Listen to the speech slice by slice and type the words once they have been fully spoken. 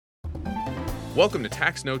Welcome to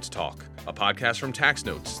Tax Notes Talk, a podcast from Tax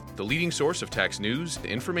Notes, the leading source of tax news,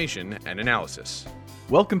 information, and analysis.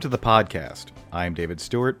 Welcome to the podcast. I'm David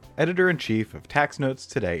Stewart, Editor-in-Chief of Tax Notes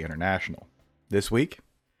Today International. This week,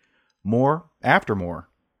 more after more.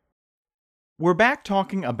 We're back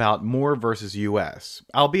talking about Moore versus U.S.,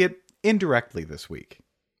 albeit indirectly this week.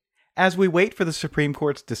 As we wait for the Supreme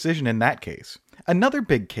Court's decision in that case, another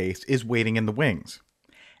big case is waiting in the wings.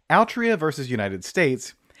 Altria versus United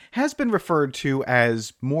States has been referred to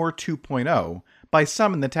as Moore 2.0 by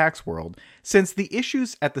some in the tax world, since the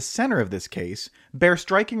issues at the center of this case bear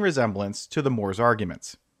striking resemblance to the Moore's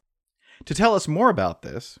arguments. To tell us more about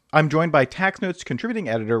this, I'm joined by Tax Notes contributing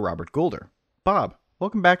editor Robert Goulder. Bob,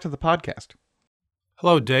 welcome back to the podcast.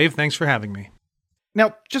 Hello, Dave. Thanks for having me.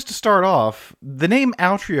 Now, just to start off, the name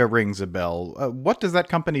Altria rings a bell. What does that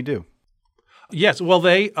company do? Yes, well,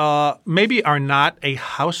 they maybe are not a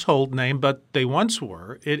household name, but they once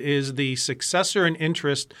were. It is the successor in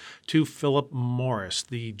interest to Philip Morris,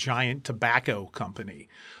 the giant tobacco company.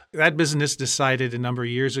 That business decided a number of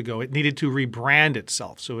years ago it needed to rebrand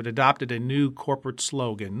itself, so it adopted a new corporate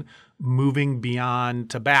slogan, moving beyond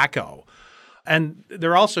tobacco. And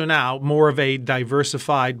they're also now more of a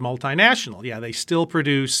diversified multinational. Yeah, they still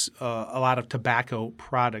produce a lot of tobacco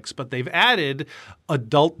products, but they've added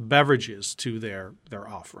adult beverages to their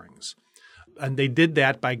offerings. And they did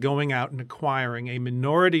that by going out and acquiring a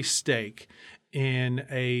minority stake in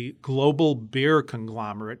a global beer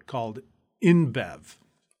conglomerate called InBev,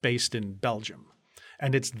 based in Belgium.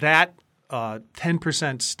 And it's that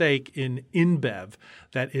 10% stake in InBev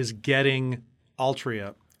that is getting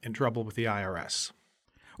Altria in trouble with the IRS.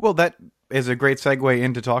 Well, that is a great segue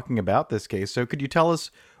into talking about this case. So could you tell us,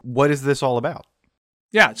 what is this all about?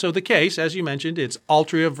 Yeah, so the case, as you mentioned, it's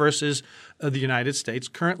Altria versus the United States,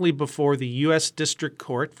 currently before the U.S. District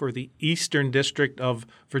Court for the Eastern District of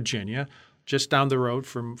Virginia, just down the road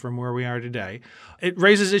from where we are today. It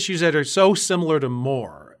raises issues that are so similar to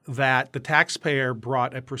Moore that the taxpayer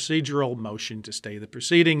brought a procedural motion to stay the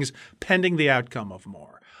proceedings pending the outcome of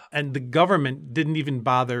Moore. And the government didn't even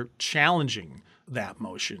bother challenging that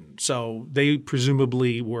motion. So they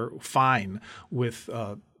presumably were fine with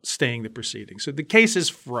staying the proceedings. So the case is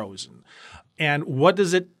frozen. And what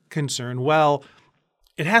does it concern? Well,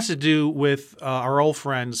 it has to do with our old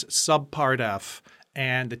friends Subpart F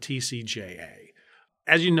and the TCJA.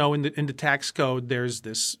 As you know, in the tax code, there's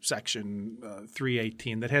this section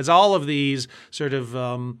 318 that has all of these sort of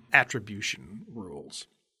attribution rules.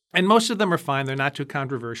 And most of them are fine. They're not too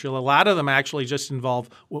controversial. A lot of them actually just involve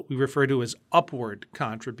what we refer to as upward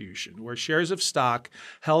contribution, where shares of stock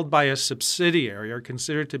held by a subsidiary are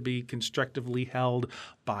considered to be constructively held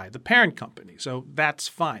by the parent company. So that's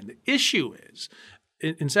fine. The issue is,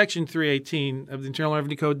 in Section 318 of the Internal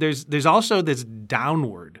Revenue Code, there's also this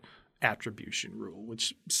downward attribution rule,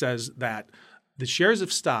 which says that the shares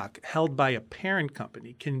of stock held by a parent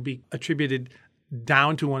company can be attributed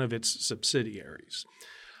down to one of its subsidiaries.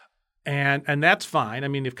 And that's fine. I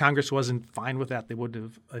mean, if Congress wasn't fine with that, they wouldn't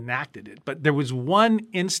have enacted it. But there was one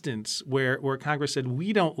instance where Congress said,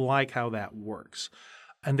 we don't like how that works.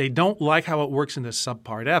 And they don't like how it works in the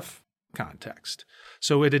Subpart F context.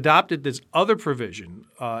 So it adopted this other provision,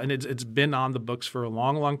 and it's been on the books for a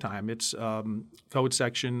long, long time. It's Code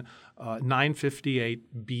Section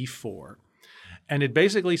 958B4. And it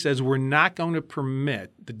basically says we're not going to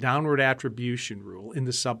permit the downward attribution rule in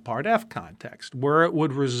the Subpart F context, where it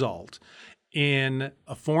would result in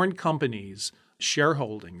a foreign company's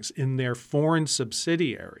shareholdings in their foreign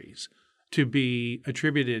subsidiaries to be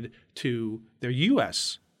attributed to their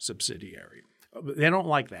U.S. subsidiary. They don't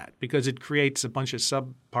like that because it creates a bunch of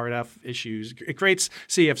Subpart F issues. It creates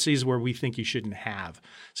CFCs where we think you shouldn't have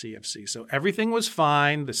CFCs. So everything was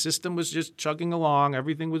fine. The system was just chugging along.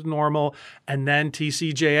 Everything was normal. And then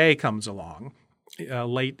TCJA comes along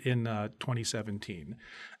late in 2017,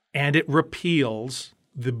 and it repeals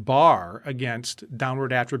the bar against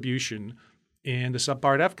downward attribution in the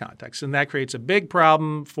Subpart F context. And that creates a big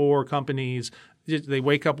problem for companies. They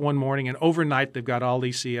wake up one morning and overnight they've got all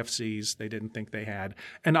these CFCs they didn't think they had.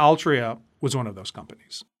 And Altria was one of those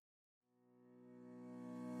companies.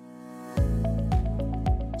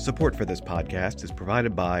 Support for this podcast is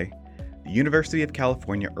provided by the University of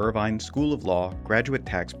California Irvine School of Law Graduate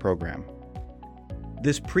Tax Program.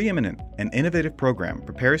 This preeminent and innovative program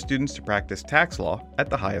prepares students to practice tax law at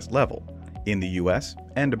the highest level, in the U.S.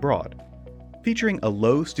 and abroad. Featuring a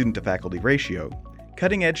low student-to-faculty ratio,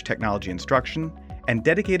 cutting-edge technology instruction, and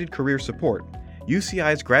dedicated career support,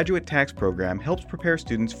 UCI's graduate tax program helps prepare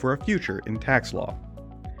students for a future in tax law.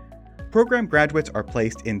 Program graduates are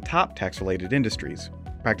placed in top tax-related industries,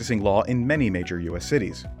 practicing law in many major U.S.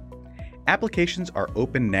 cities. Applications are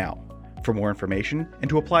open now. For more information and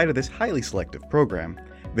to apply to this highly selective program,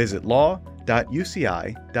 visit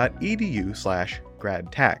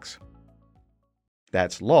law.uci.edu/gradtax.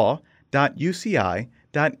 That's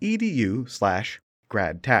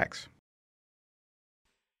law.uci.edu/gradtax.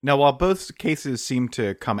 Now, while both cases seem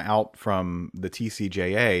to come out from the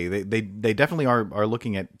TCJA, they definitely are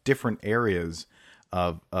looking at different areas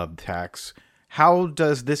of tax. How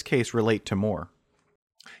does this case relate to Moore?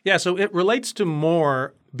 Yeah, so it relates to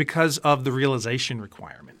Moore because of the realization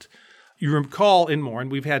requirement. You recall in Moore,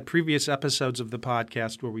 and we've had previous episodes of the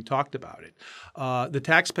podcast where we talked about it, the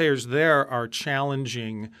taxpayers there are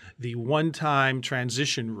challenging the one-time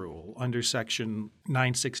transition rule under Section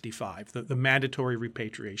 965, the mandatory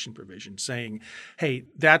repatriation provision, saying, hey,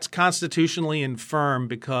 that's constitutionally infirm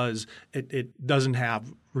because it doesn't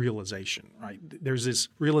have realization, right? There's this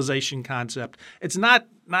realization concept. It's not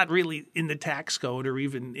really in the tax code or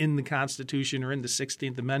even in the Constitution or in the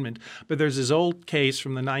 16th Amendment, but there's this old case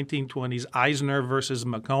from the 1920s, Eisner versus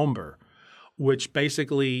Macomber, which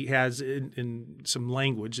basically has in some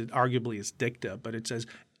language, it arguably is dicta, but it says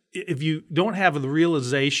if you don't have the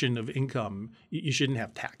realization of income, you shouldn't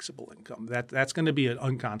have taxable income. That's going to be an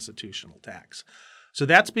unconstitutional tax. So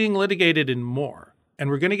that's being litigated in Moore. And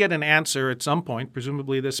we're going to get an answer at some point,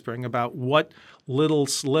 presumably this spring, about what little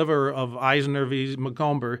sliver of Eisner v.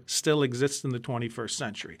 Macomber still exists in the 21st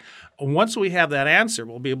century. Once we have that answer,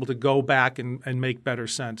 we'll be able to go back and make better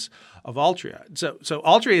sense of Altria. So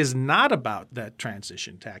Altria is not about that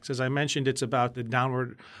transition tax. As I mentioned, it's about the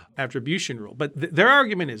downward attribution rule. But their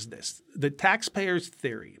argument is this. The taxpayer's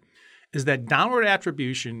theory is that downward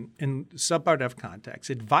attribution in Subpart F context,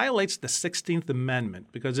 it violates the 16th Amendment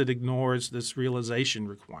because it ignores this realization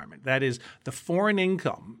requirement. That is, the foreign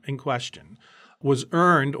income in question was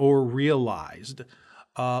earned or realized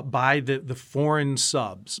by the foreign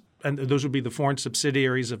subs, and those would be the foreign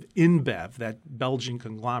subsidiaries of InBev, that Belgian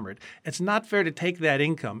conglomerate. It's not fair to take that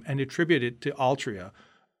income and attribute it to Altria,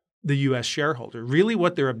 the U.S. shareholder. Really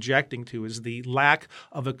what they're objecting to is the lack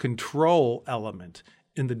of a control element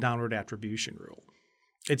in the downward attribution rule.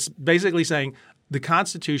 It's basically saying the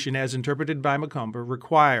Constitution, as interpreted by Macomber,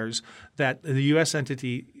 requires that the U.S.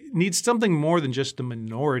 entity needs something more than just a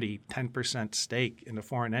minority 10% stake in a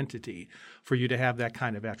foreign entity for you to have that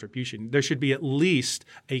kind of attribution. There should be at least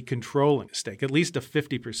a controlling stake, at least a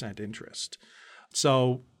 50% interest.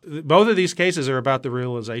 So both of these cases are about the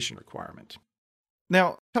realization requirement.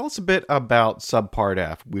 Now, tell us a bit about Subpart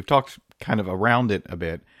F. We've talked kind of around it a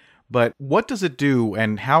bit. But what does it do,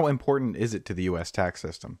 and how important is it to the U.S. tax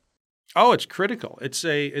system? Oh, it's critical. It's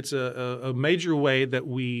a major way that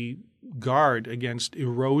we guard against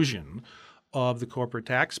erosion of the corporate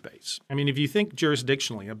tax base. I mean, if you think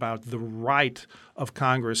jurisdictionally about the right of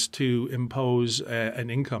Congress to impose an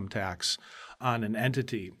income tax on an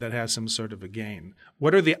entity that has some sort of a gain,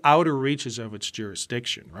 what are the outer reaches of its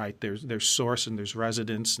jurisdiction, right? There's source and there's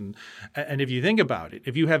residence. And if you think about it,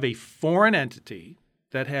 if you have a foreign entity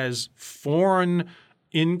that has foreign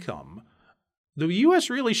income, the U.S.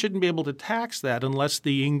 really shouldn't be able to tax that unless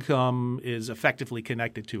the income is effectively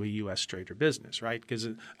connected to a U.S. trade or business, right? Because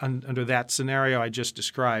under that scenario I just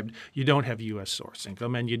described, you don't have U.S. source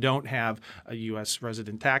income and you don't have a U.S.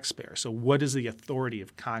 resident taxpayer. So what is the authority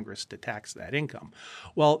of Congress to tax that income?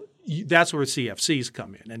 Well, that's where CFCs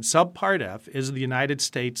come in. And Subpart F is the United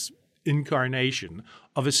States incarnation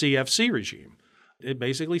of a CFC regime. It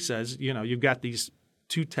basically says, you've got these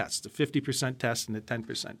two tests, the 50% test and the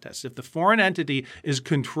 10% test. If the foreign entity is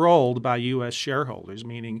controlled by U.S. shareholders,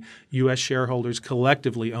 meaning U.S. shareholders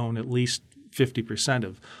collectively own at least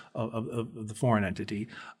 50% of the foreign entity,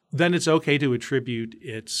 then it's okay to attribute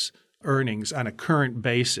its earnings on a current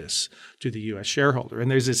basis to the U.S. shareholder.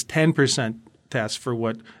 And there's this 10% test for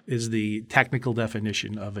what is the technical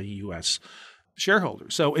definition of a U.S. shareholder.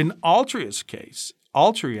 So in Altria's case,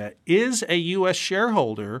 Altria is a U.S.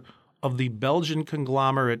 shareholder of the Belgian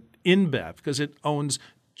conglomerate InBev because it owns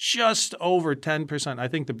just over 10%. I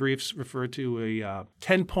think the briefs refer to a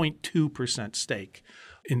 10.2% stake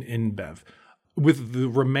in InBev, with the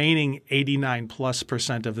remaining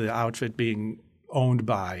 89+% of the outfit being owned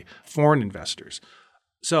by foreign investors.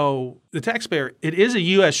 So the taxpayer, it is a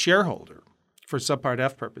U.S. shareholder for Subpart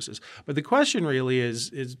F purposes. But the question really is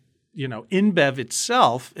InBev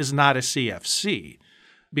itself is not a CFC,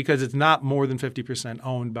 because it's not more than 50%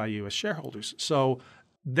 owned by U.S. shareholders. So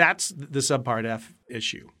that's the Subpart F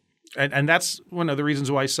issue. And that's one of the reasons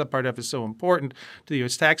why Subpart F is so important to the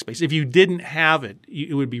U.S. tax base. If you didn't have it,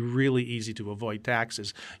 it would be really easy to avoid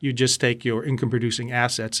taxes. You just take your income-producing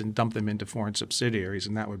assets and dump them into foreign subsidiaries,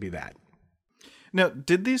 and that would be that. Now,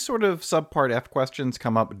 did these sort of subpart F questions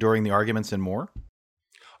come up during the arguments and more?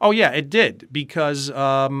 Oh, yeah, it did, because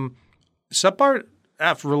subpart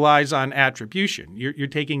F relies on attribution. You're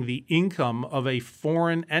taking the income of a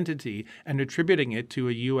foreign entity and attributing it to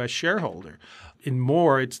a U.S. shareholder. In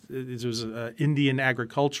Moore, it was an Indian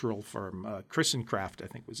agricultural firm, Christencraft, I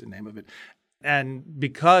think was the name of it. And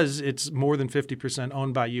because it's more than 50%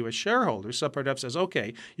 owned by U.S. shareholders, subpart F says,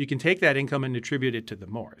 okay, you can take that income and attribute it to the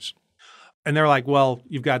Moores. And they're like, well,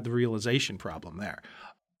 you've got the realization problem there.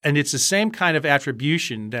 And it's the same kind of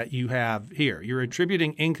attribution that you have here. You're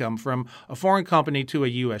attributing income from a foreign company to a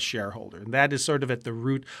U.S. shareholder. And that is sort of at the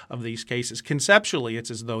root of these cases. Conceptually, it's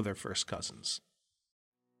as though they're first cousins.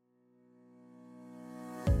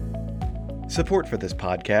 Support for this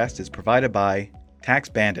podcast is provided by Tax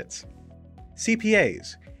Bandits.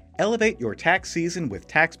 CPAs, elevate your tax season with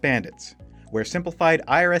Tax Bandits, where simplified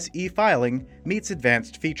IRS e-filing meets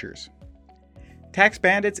advanced features. Tax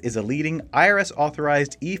Bandits is a leading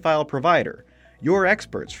IRS-authorized e-file provider, your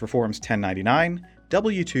experts for Forms 1099,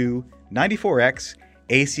 W-2, 94X,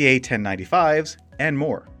 ACA 1095s, and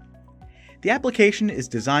more. The application is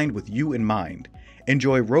designed with you in mind.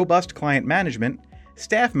 Enjoy robust client management,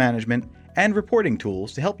 staff management, and reporting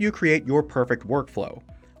tools to help you create your perfect workflow,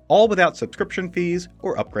 all without subscription fees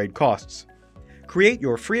or upgrade costs. Create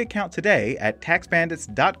your free account today at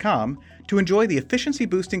taxbandits.com to enjoy the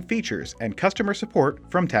efficiency-boosting features and customer support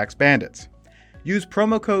from Tax Bandits. Use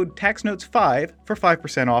promo code TaxNotes5 for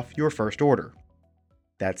 5% off your first order.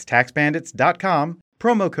 That's taxbandits.com,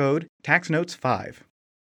 promo code TaxNotes5.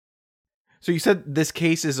 So you said this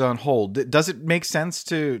case is on hold. Does it make sense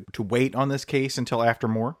to wait on this case until after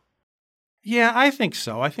more? Yeah, I think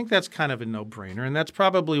so. I think that's kind of a no-brainer, and that's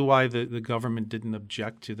probably why the government didn't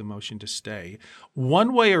object to the motion to stay.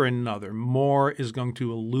 One way or another, Moore is going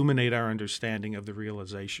to illuminate our understanding of the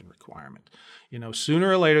realization requirement. You know, sooner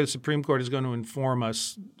or later, the Supreme Court is going to inform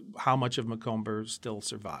us how much of Macomber still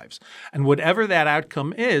survives. And whatever that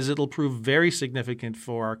outcome is, it'll prove very significant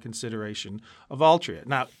for our consideration of Altria.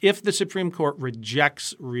 Now, if the Supreme Court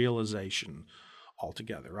rejects realization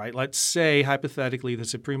altogether, right? Let's say, hypothetically, the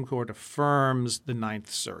Supreme Court affirms the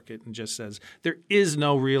Ninth Circuit and just says there is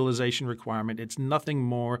no realization requirement. It's nothing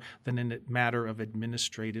more than a matter of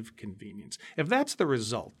administrative convenience. If that's the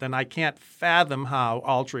result, then I can't fathom how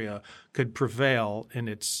Altria could prevail in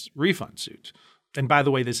its refund suit. And by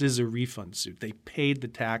the way, this is a refund suit. They paid the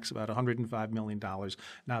tax, about $105 million.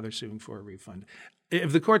 Now they're suing for a refund.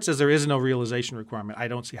 If the court says there is no realization requirement, I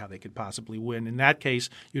don't see how they could possibly win. In that case,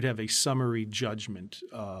 you'd have a summary judgment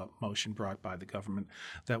motion brought by the government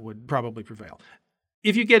that would probably prevail.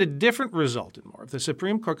 If you get a different result in Moore, if the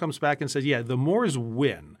Supreme Court comes back and says, yeah, the Moores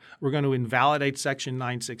win, we're going to invalidate Section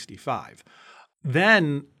 965,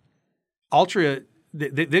 then Altria –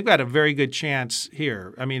 they've got a very good chance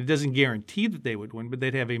here. I mean, it doesn't guarantee that they would win, but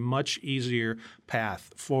they'd have a much easier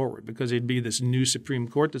path forward because it'd be this new Supreme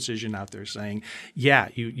Court decision out there saying, yeah,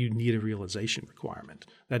 you need a realization requirement,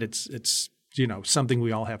 that it's something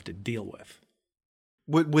we all have to deal with.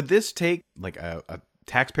 Would this take like a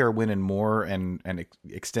taxpayer win and more and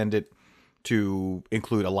extend it to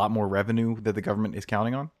include a lot more revenue that the government is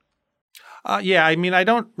counting on? Yeah, I mean, I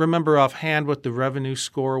don't remember offhand what the revenue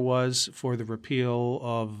score was for the repeal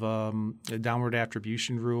of the downward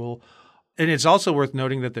attribution rule. And it's also worth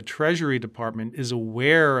noting that the Treasury Department is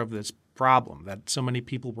aware of this problem, that so many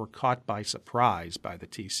people were caught by surprise by the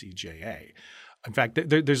TCJA. In fact,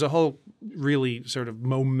 there's a whole really sort of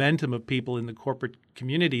momentum of people in the corporate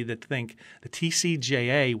community that think the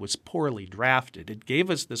TCJA was poorly drafted. It gave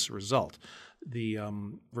us this result, the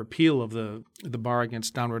repeal of the bar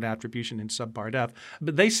against downward attribution in subpart F.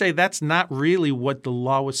 But they say that's not really what the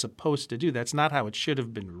law was supposed to do. That's not how it should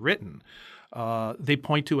have been written. They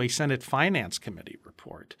point to a Senate Finance Committee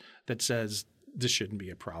report that says this shouldn't be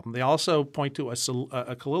a problem. They also point to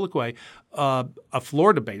a colloquy, a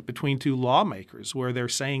floor debate between two lawmakers where they're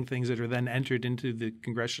saying things that are then entered into the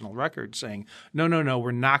congressional record saying, no,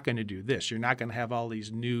 we're not going to do this. You're not going to have all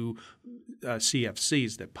these new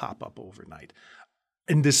CFCs that pop up overnight.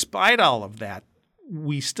 And despite all of that,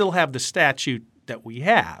 we still have the statute that we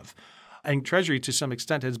have. And Treasury, to some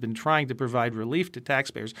extent, has been trying to provide relief to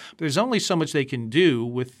taxpayers. But there's only so much they can do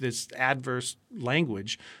with this adverse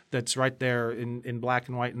language that's right there in black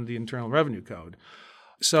and white in the Internal Revenue Code.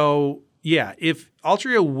 So, yeah, if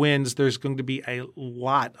Altria wins, there's going to be a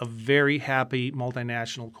lot of very happy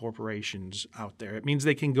multinational corporations out there. It means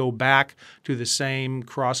they can go back to the same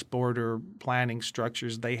cross-border planning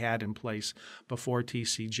structures they had in place before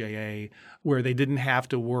TCJA, where they didn't have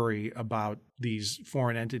to worry about these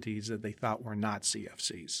foreign entities that they thought were not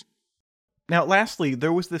CFCs. Now, lastly,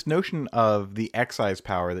 there was this notion of the excise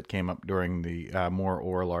power that came up during the more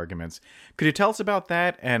oral arguments. Could you tell us about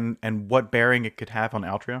that and what bearing it could have on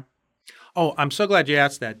Altria? Oh, I'm so glad you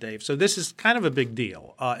asked that, Dave. So this is kind of a big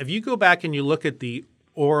deal. If you go back and you look at the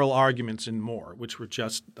oral arguments in Moore, which were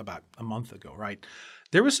just about a month ago, right?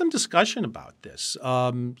 There was some discussion about this.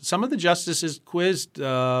 Some of the justices quizzed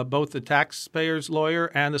both the taxpayer's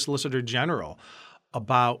lawyer and the Solicitor General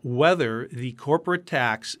about whether the corporate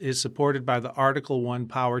tax is supported by the Article I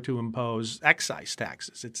power to impose excise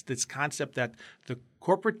taxes. It's this concept that the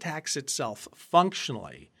corporate tax itself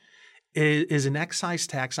functionally is an excise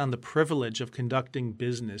tax on the privilege of conducting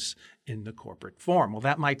business in the corporate form. Well,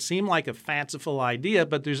 that might seem like a fanciful idea,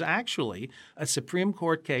 but there's actually a Supreme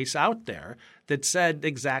Court case out there that said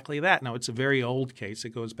exactly that. Now, it's a very old case. It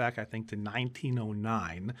goes back, I think, to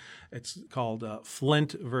 1909. It's called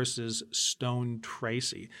Flint versus Stone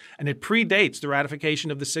Tracy, and it predates the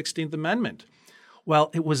ratification of the 16th Amendment.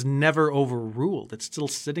 Well, it was never overruled. It's still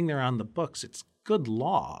sitting there on the books. It's good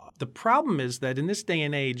law. The problem is that in this day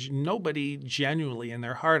and age, nobody genuinely in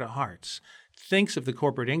their heart of hearts thinks of the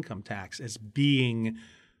corporate income tax as being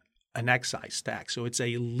an excise tax. So it's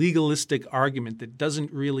a legalistic argument that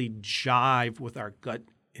doesn't really jive with our gut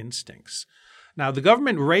instincts. Now, the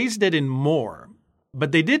government raised it in Moore,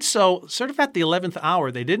 but they did so sort of at the 11th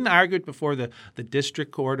hour. They didn't argue it before the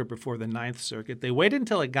district court or before the Ninth Circuit. They waited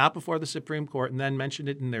until it got before the Supreme Court and then mentioned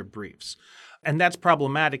it in their briefs. And that's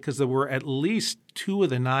problematic because there were at least 2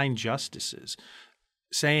 of the 9 justices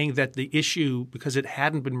saying that the issue, because it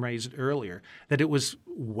hadn't been raised earlier, that it was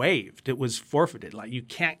waived, it was forfeited. Like, you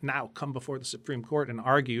can't now come before the Supreme Court and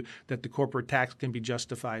argue that the corporate tax can be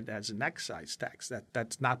justified as an excise tax.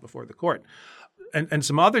 That's not before the court. And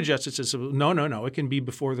some other justices said, no, it can be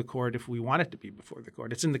before the court if we want it to be before the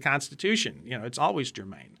court. It's in the Constitution. It's always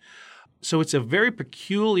germane. So it's a very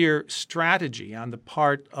peculiar strategy on the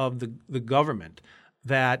part of the government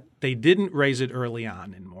that they didn't raise it early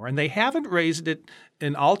on in Moore, and they haven't raised it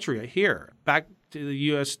in Altria here. Back to the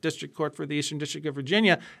U.S. District Court for the Eastern District of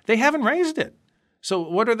Virginia, they haven't raised it. So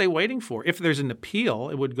what are they waiting for? If there's an appeal,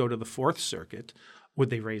 it would go to the Fourth Circuit. Would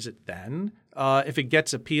they raise it then? If it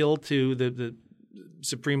gets appealed to the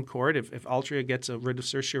Supreme Court, if Altria gets a writ of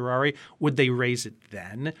certiorari, would they raise it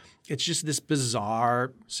then? It's just this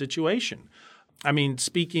bizarre situation. I mean,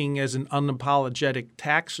 speaking as an unapologetic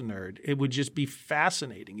tax nerd, it would just be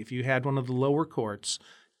fascinating if you had one of the lower courts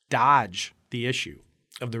dodge the issue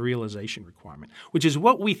of the realization requirement, which is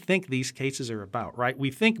what we think these cases are about, right? We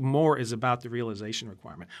think Moore is about the realization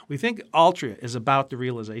requirement. We think Altria is about the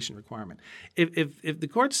realization requirement. If the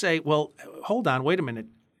courts say, well, hold on, wait a minute,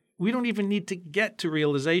 we don't even need to get to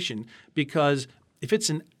realization because if it's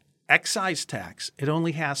an excise tax, it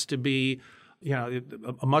only has to be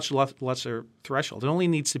a much lesser threshold. It only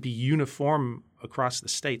needs to be uniform across the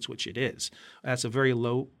states, which it is. That's a very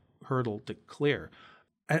low hurdle to clear.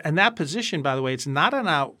 And that position, by the way, it's not an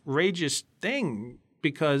outrageous thing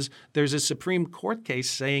because there's a Supreme Court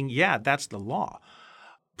case saying, yeah, that's the law.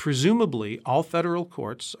 Presumably, all federal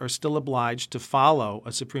courts are still obliged to follow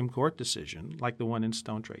a Supreme Court decision like the one in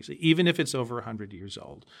Stone Tracy, even if it's over 100 years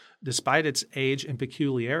old. Despite its age and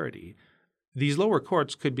peculiarity, these lower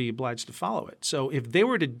courts could be obliged to follow it. So if they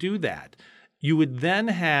were to do that, you would then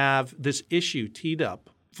have this issue teed up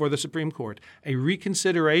for the Supreme Court, a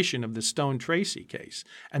reconsideration of the Stone Tracy case.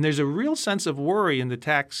 And there's a real sense of worry in the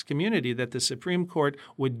tax community that the Supreme Court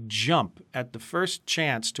would jump at the first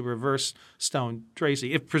chance to reverse Stone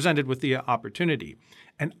Tracy if presented with the opportunity.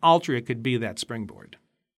 And Altria could be that springboard.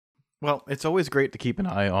 Well, it's always great to keep an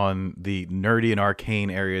eye on the nerdy and arcane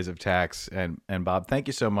areas of tax. And Bob, thank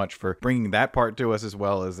you so much for bringing that part to us as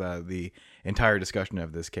well as the entire discussion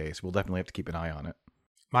of this case. We'll definitely have to keep an eye on it.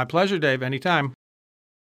 My pleasure, Dave. Anytime.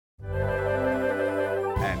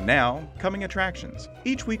 And now, coming attractions.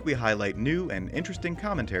 Each week we highlight new and interesting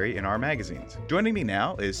commentary in our magazines. Joining me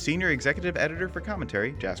now is Senior Executive Editor for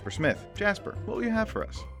Commentary, Jasper Smith. Jasper, what will you have for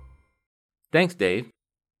us? Thanks, Dave.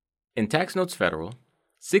 In Tax Notes Federal,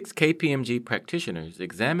 6 KPMG practitioners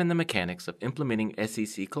examine the mechanics of implementing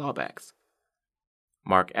SEC clawbacks.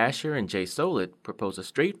 Mark Asher and Jay Solit propose a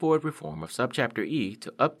straightforward reform of Subchapter E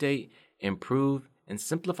to update, improve, and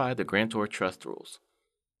simplify the grantor trust rules.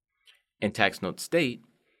 In Tax Notes State,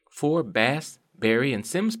 4 Bass, Berry, and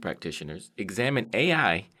Sims practitioners examine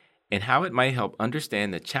AI and how it might help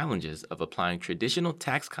understand the challenges of applying traditional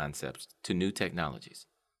tax concepts to new technologies.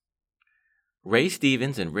 Ray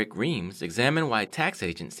Stevens and Rick Reams examine why tax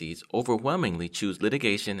agencies overwhelmingly choose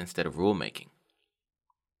litigation instead of rulemaking.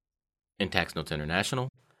 In Tax Notes International,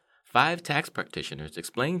 5 tax practitioners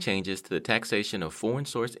explain changes to the taxation of foreign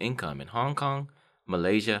source income in Hong Kong,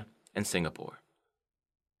 Malaysia, and Singapore.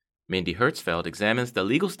 Mindy Hertzfeld examines the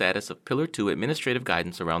legal status of Pillar 2 administrative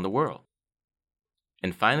guidance around the world.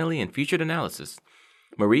 And finally, in featured analysis,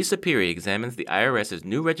 Marie Sapiri examines the IRS's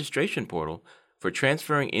new registration portal for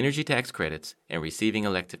transferring energy tax credits and receiving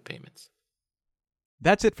elective payments.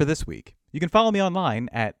 That's it for this week. You can follow me online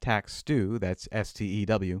at TaxStew, that's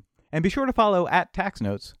STEW, and be sure to follow at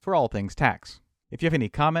TaxNotes for all things tax. If you have any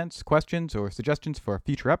comments, questions, or suggestions for a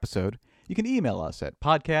future episode, you can email us at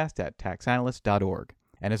podcast@taxanalyst.org.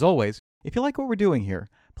 And as always, if you like what we're doing here,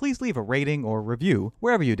 please leave a rating or review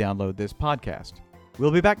wherever you download this podcast.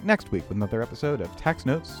 We'll be back next week with another episode of Tax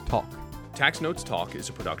Notes Talk. Tax Notes Talk is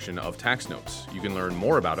a production of Tax Notes. You can learn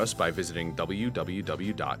more about us by visiting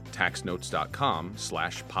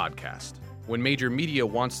www.taxnotes.com/podcast. When major media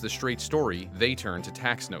wants the straight story, they turn to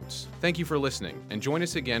Tax Notes. Thank you for listening, and join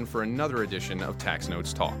us again for another edition of Tax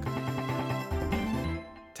Notes Talk.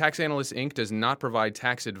 Tax Analysts, Inc. does not provide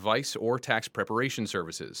tax advice or tax preparation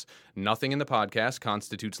services. Nothing in the podcast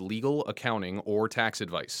constitutes legal, accounting, or tax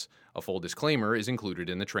advice. A full disclaimer is included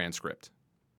in the transcript.